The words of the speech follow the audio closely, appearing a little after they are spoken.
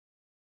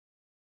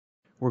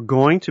We're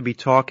going to be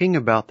talking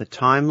about the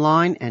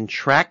timeline and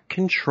track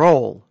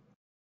control.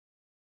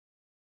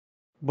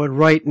 But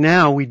right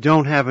now we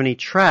don't have any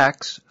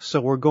tracks,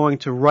 so we're going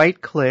to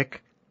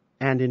right-click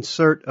and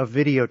insert a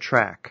video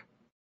track.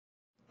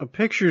 A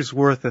picture's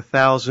worth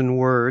 1,000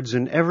 words,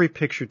 and every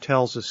picture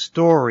tells a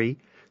story,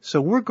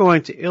 so we're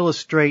going to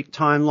illustrate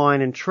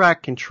timeline and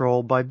track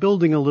control by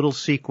building a little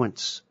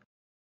sequence.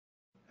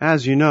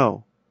 As you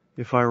know,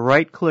 if I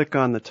right-click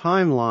on the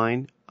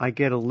timeline, I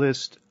get a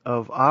list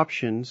of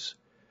options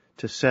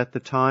to set the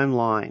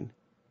timeline.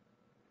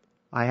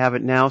 I have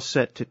it now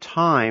set to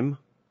time.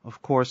 Of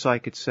course, I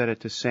could set it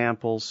to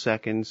samples,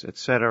 seconds,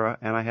 etc.,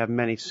 and I have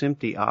many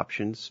SMPTE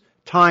options.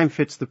 Time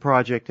fits the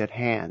project at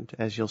hand,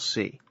 as you'll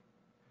see.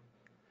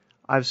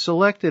 I've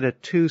selected a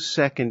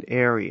 2-second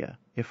area.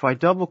 If I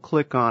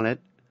double-click on it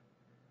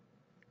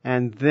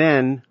and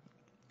then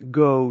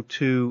go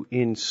to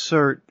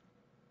Insert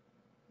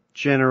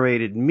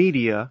Generated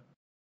Media,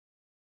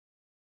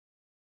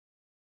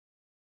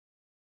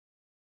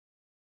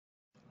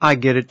 I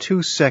get a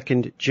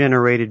 2-second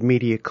generated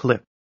media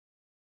clip.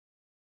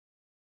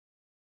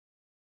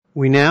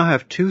 We now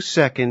have 2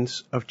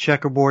 seconds of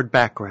checkerboard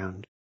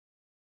background.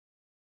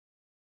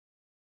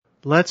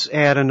 Let's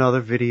add another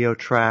video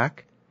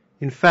track.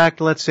 In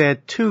fact, let's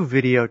add 2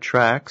 video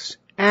tracks,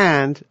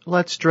 and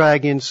let's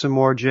drag in some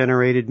more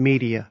generated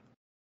media.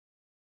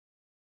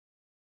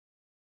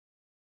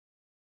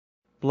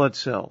 Blood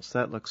cells,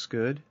 that looks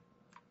good.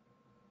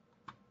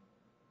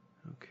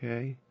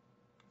 Okay.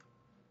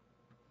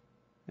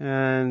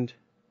 And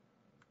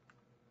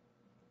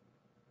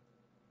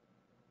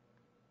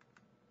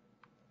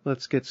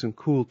let's get some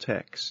cool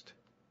text.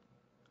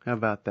 How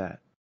about that?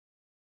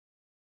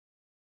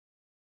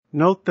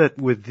 Note that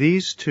with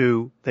these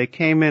two, they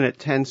came in at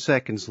 10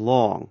 seconds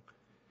long.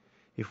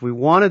 If we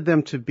wanted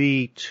them to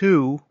be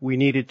 2, we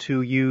needed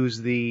to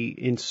use the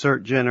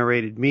Insert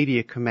Generated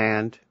Media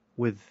command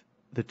with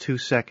the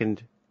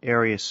 2-second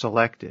area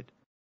selected.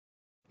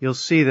 You'll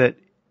see that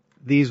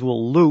these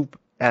will loop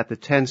at the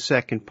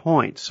 10-second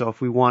point, so if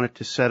we wanted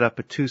to set up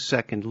a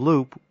 2-second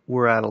loop,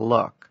 we're out of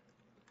luck.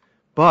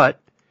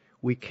 But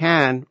we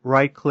can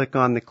right-click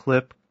on the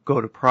clip, go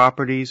to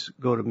Properties,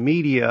 go to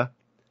Media.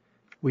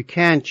 We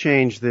can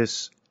change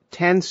this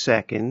 10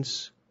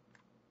 seconds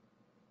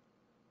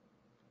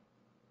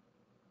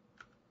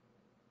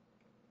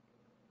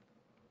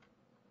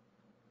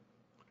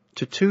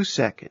to 2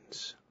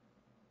 seconds.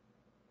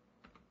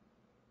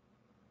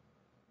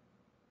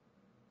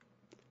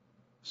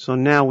 So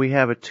now we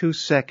have a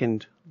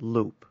 2-second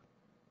loop.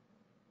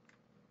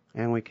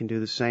 And we can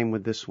do the same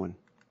with this one.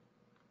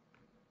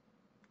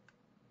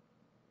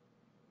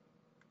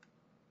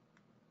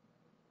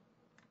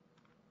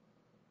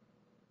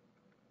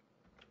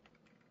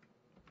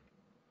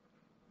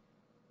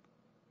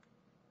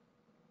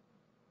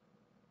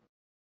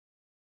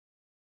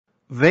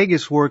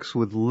 Vegas works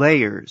with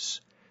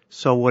layers,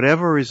 so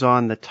whatever is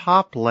on the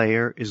top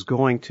layer is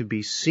going to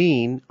be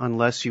seen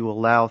unless you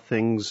allow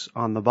things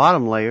on the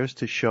bottom layers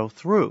to show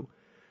through.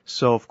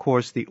 So, of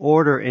course, the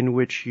order in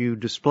which you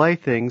display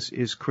things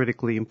is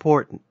critically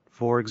important.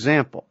 For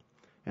example,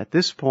 at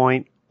this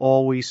point,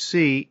 all we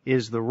see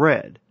is the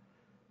red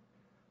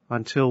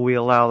until we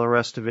allow the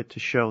rest of it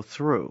to show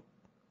through.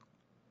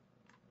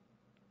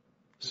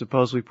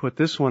 Suppose we put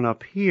this one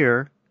up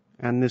here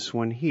and this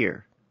one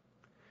here.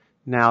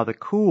 Now the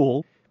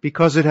cool,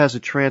 because it has a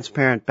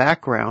transparent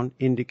background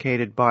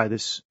indicated by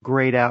this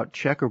grayed out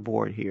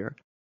checkerboard here,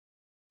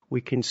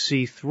 we can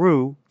see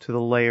through to the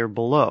layer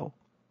below.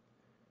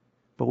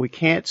 But we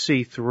can't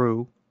see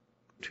through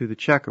to the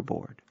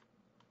checkerboard.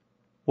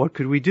 What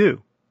could we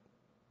do?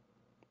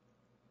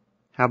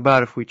 How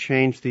about if we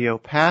change the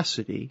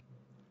opacity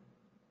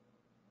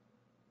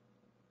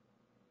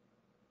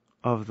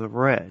of the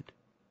red?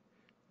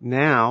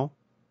 Now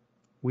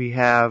we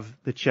have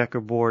the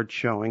checkerboard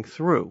showing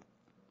through.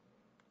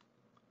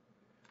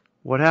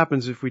 What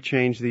happens if we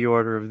change the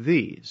order of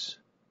these?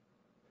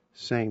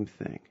 Same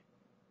thing.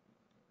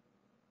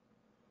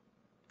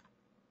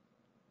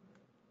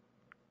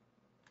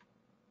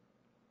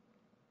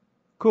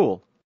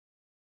 Cool.